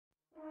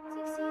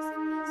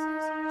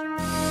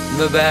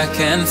The back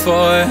and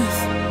forth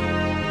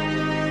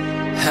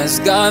has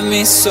got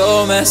me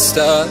so messed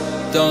up.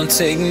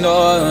 Don't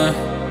ignore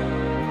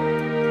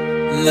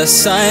the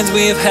signs.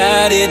 We've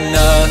had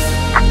enough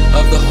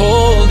of the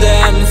whole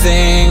damn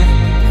thing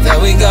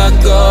that we got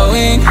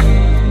going.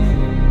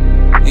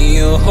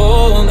 You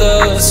hold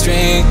the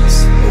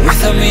strings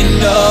without me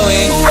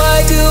knowing.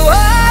 Why do I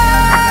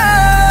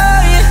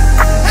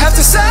have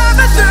to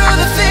suffer through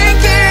the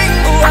thinking?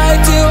 Why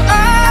do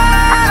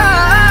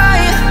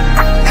I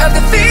have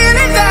the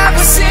feeling that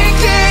we're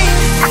sinking?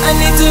 I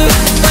need to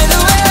find a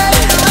way.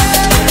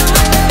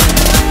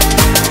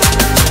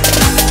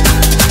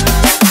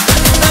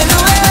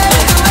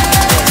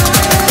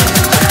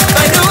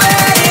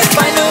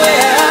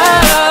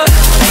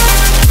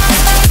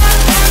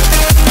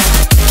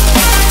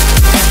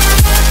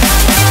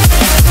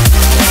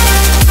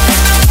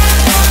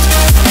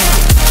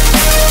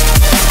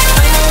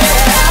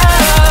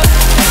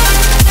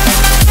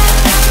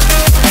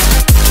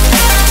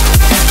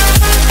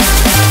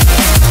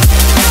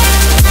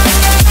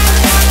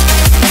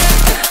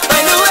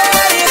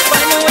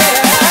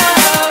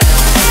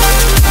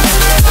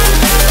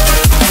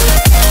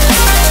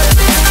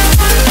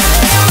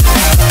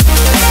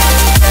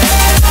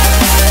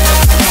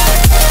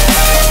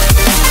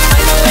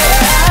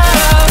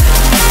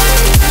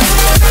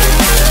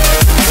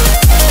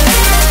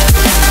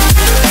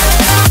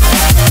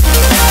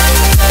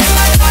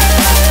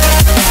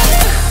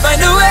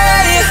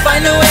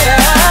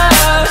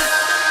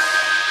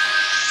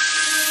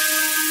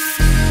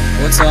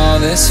 What's all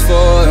this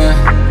for?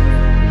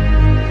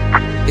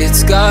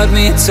 It's got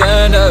me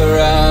turned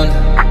around,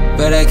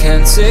 but I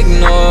can't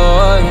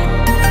ignore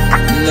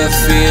the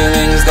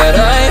feelings that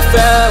I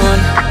found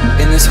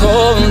in this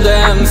whole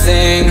damn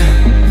thing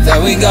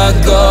that we got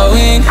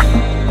going.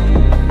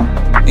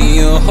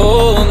 You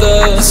hold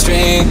the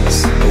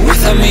strings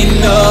without me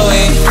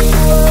knowing.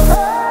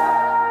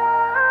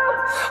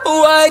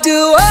 Why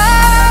do I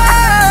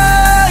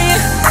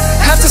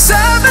have to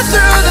suffer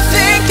through the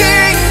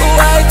thinking?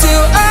 Why do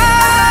I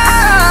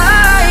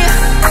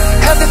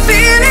have the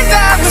feeling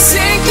that we're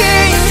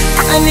sinking?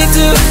 I need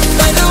to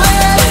find a way.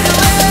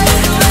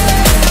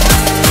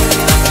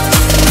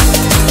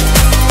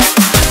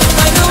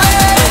 Find a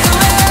way.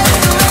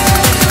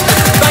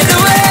 Find a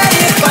way.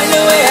 Find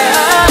a way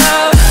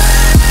out.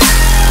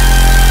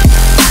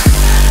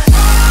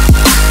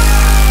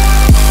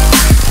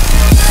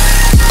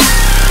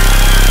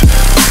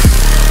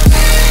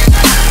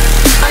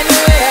 Find a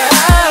way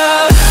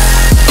out.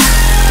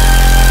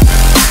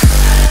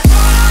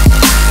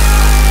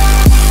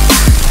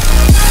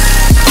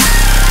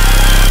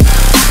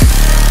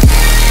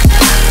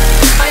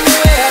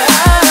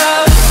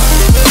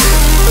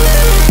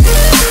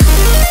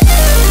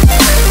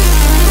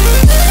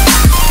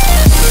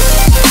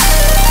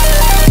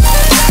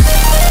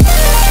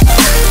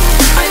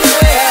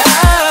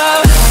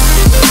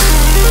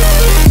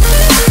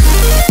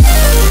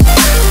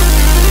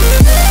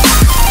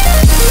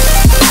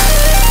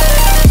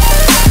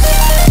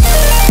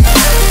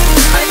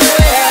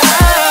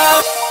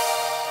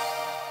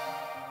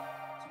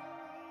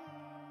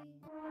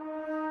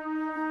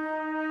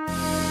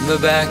 The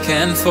back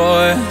and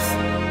forth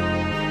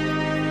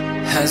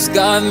has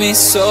got me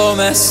so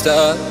messed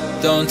up.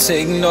 Don't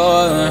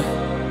ignore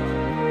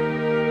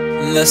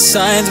the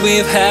signs.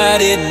 We've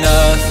had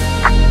enough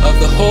of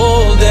the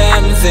whole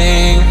damn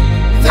thing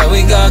that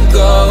we got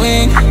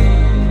going.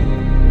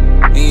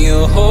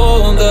 You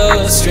hold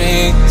the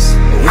strings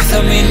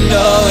without me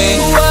knowing.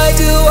 Why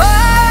do I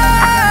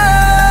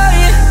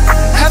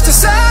have to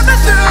suffer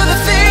through the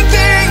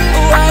thinking?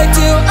 Why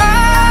do I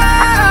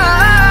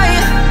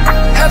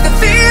have the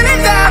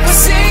feeling that we're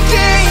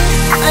sinking?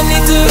 I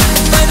need to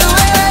find a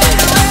way.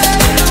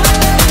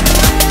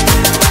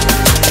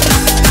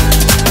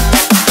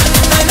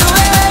 Find a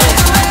way.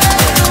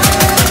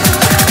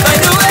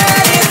 Find a way.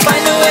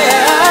 Find a way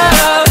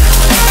out.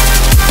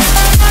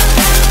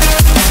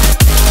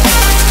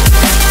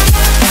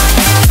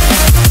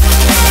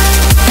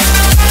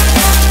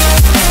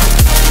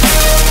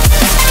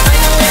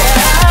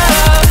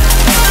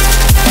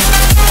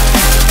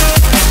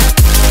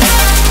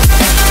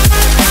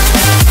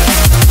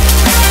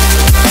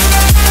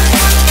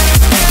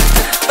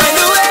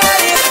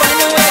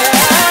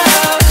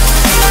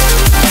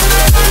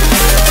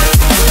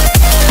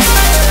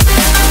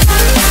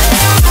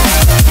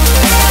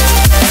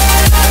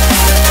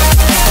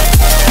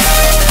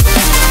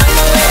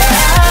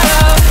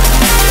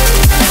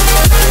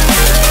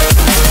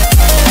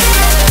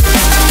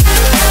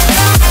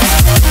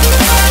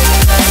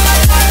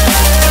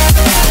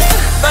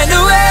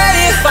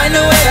 Find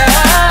a way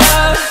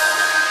out.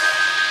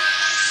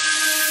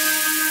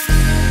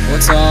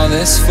 What's all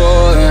this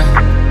for?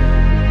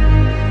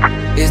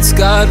 It's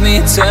got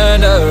me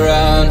turned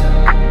around,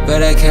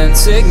 but I can't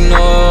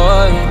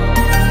ignore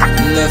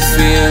the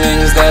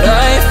feelings that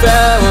I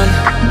found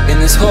in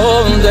this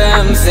whole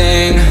damn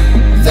thing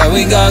that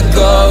we got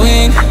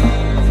going.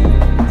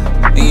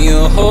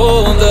 You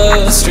hold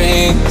the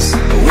strings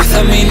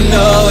without me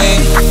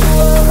knowing.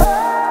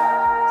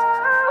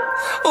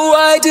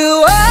 Why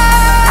do I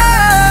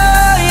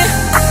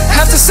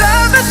have to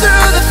suffer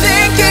through the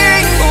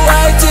thinking?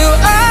 Why do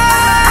I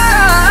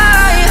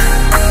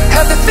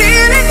have the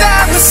feeling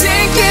that we're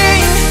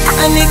sinking?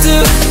 I need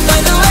to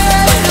find a way.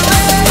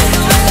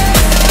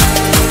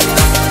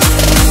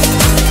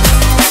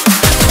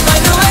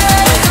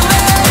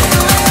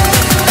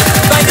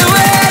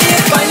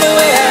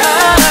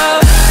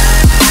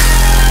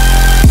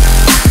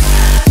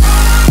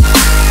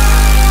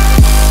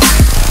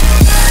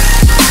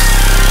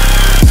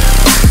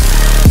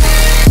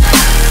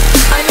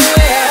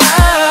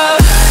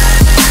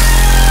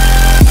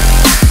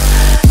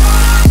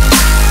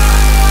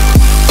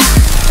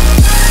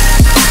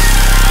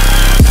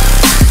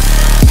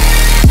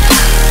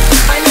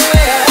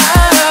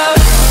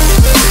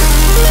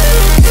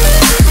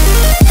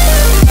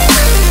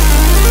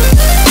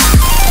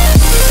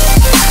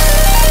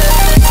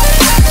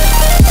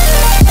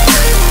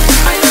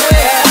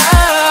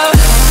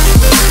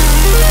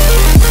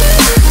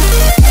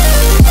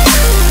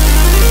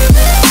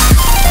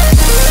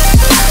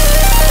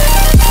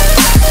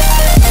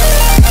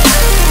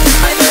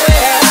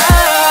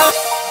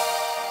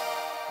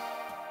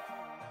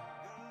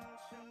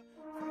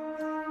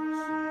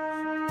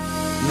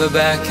 The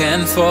back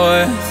and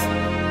forth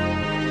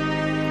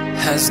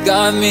has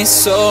got me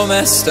so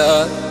messed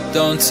up.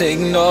 Don't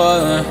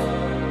ignore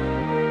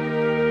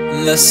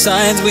the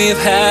signs. We've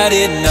had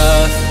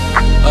enough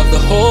of the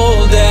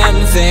whole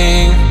damn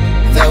thing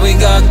that we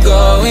got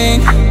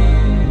going.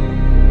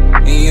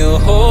 You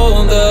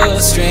hold the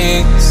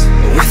strings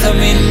without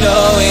me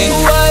knowing.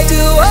 Why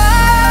do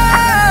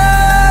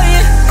I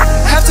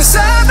have to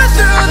suffer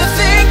through the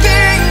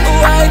thinking?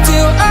 Why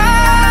do I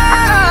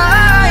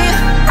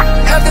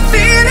have the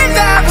feeling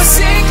that we're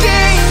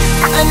sinking?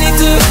 I need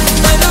to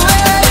find a way.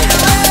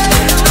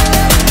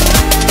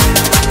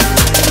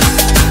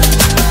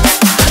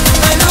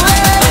 Find a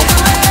way.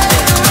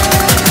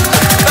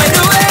 Find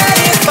a way.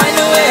 Find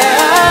a way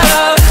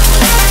out.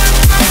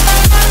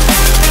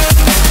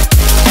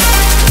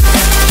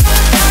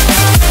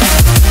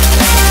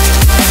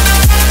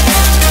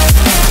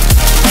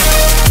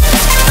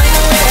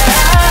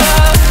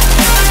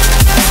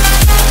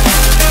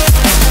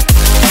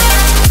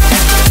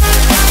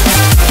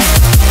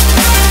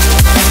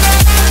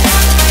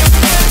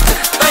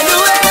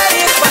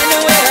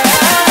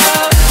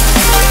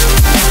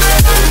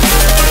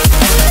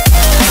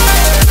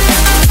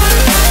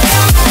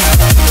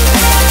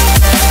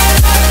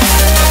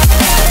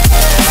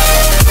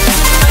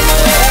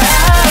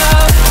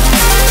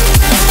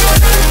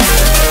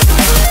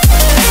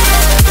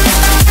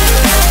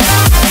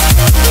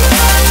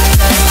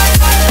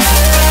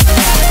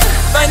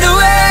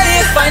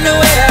 Find a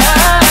way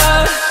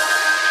out.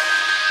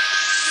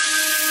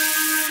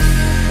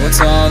 What's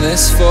all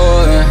this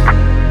for?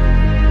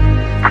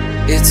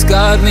 It's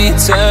got me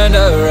turned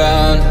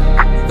around,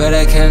 but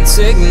I can't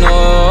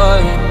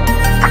ignore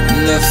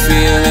the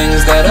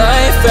feelings that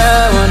I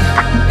found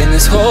in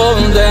this whole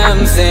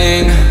damn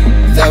thing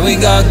that we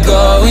got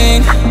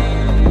going.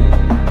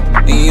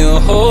 You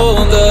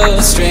hold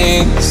the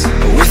strings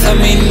without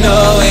me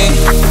knowing.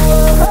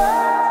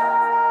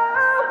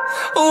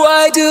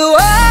 Why do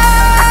I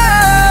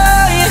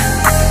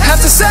have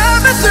to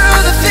suffer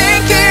through the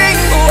thinking?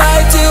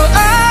 Why do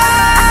I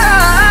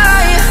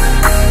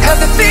have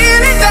the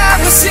feeling that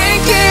we're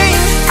sinking?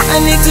 I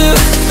need to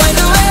find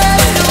a way.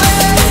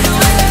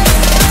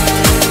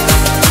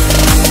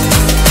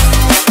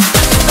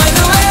 Find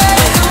a way.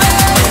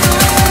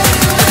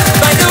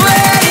 Find a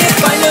way.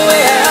 Find a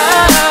way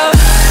out.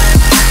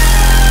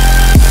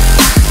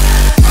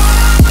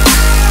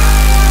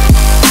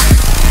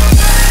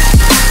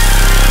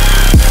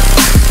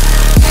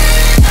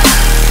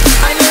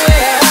 Find a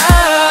way out.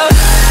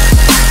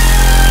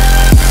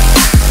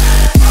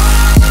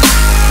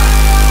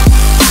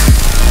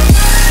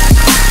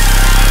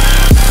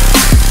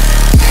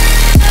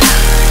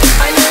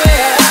 Find a way out. Find a way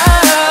out.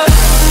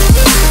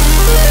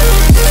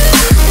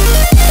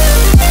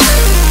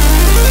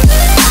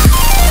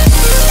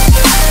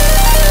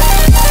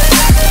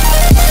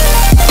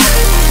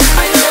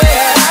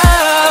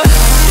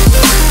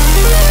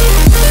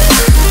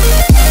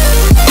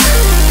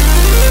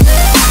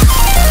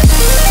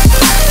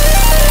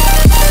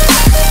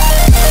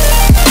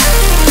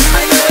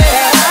 Find a way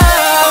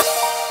out.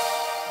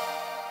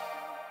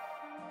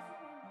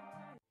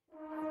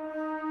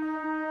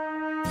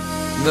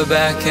 The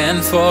back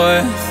and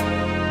forth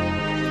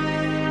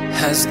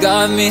has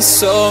got me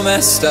so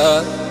messed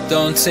up.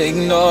 Don't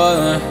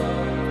ignore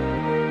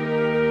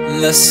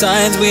the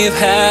signs. We've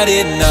had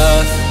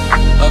enough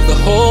of the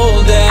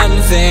whole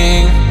damn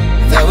thing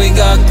that we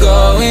got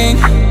going.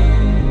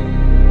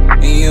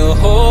 You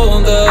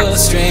hold the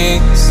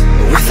strings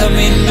without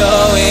me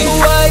knowing.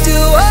 Why do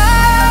I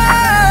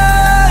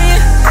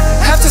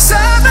have to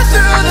suffer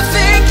through the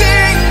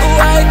thinking?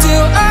 Why do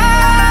I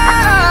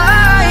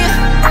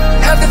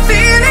have the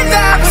feeling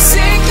that we're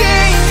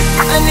sinking?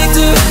 I need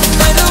to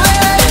find a way.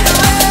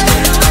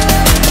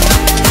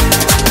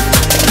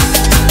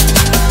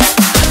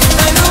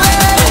 Find a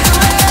way.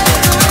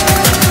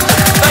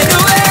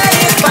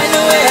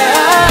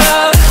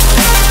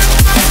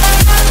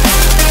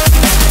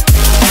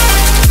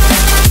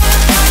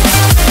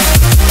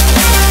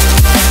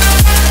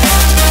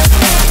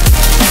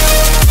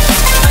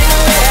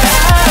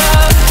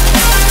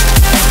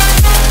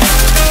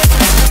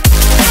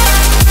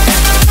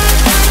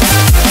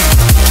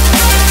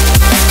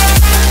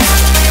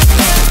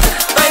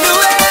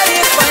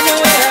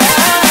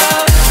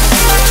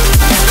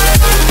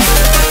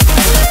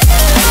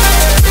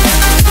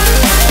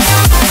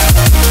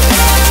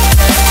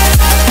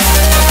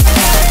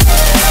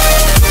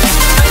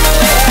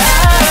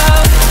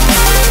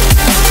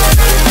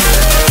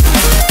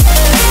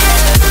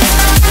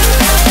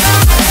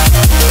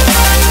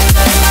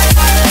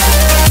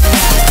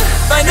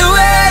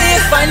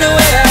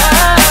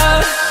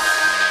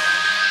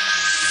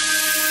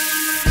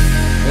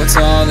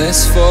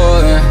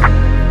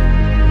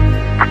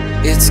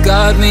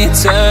 got me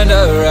turned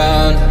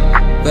around,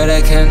 but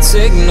I can't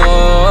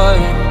ignore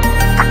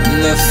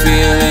the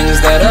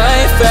feelings that I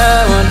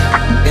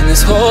found in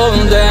this whole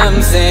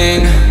damn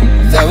thing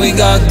that we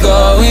got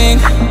going.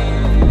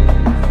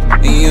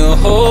 You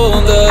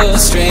hold the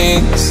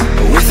strings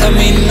without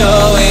me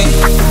knowing.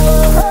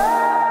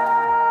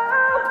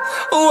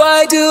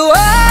 Why do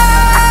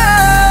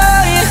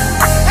I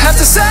have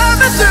to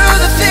suffer through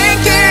the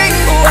thinking?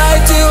 Why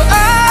do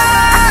I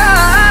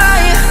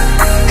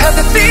have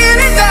the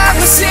feeling that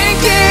we're sinking?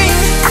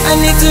 I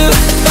need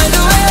to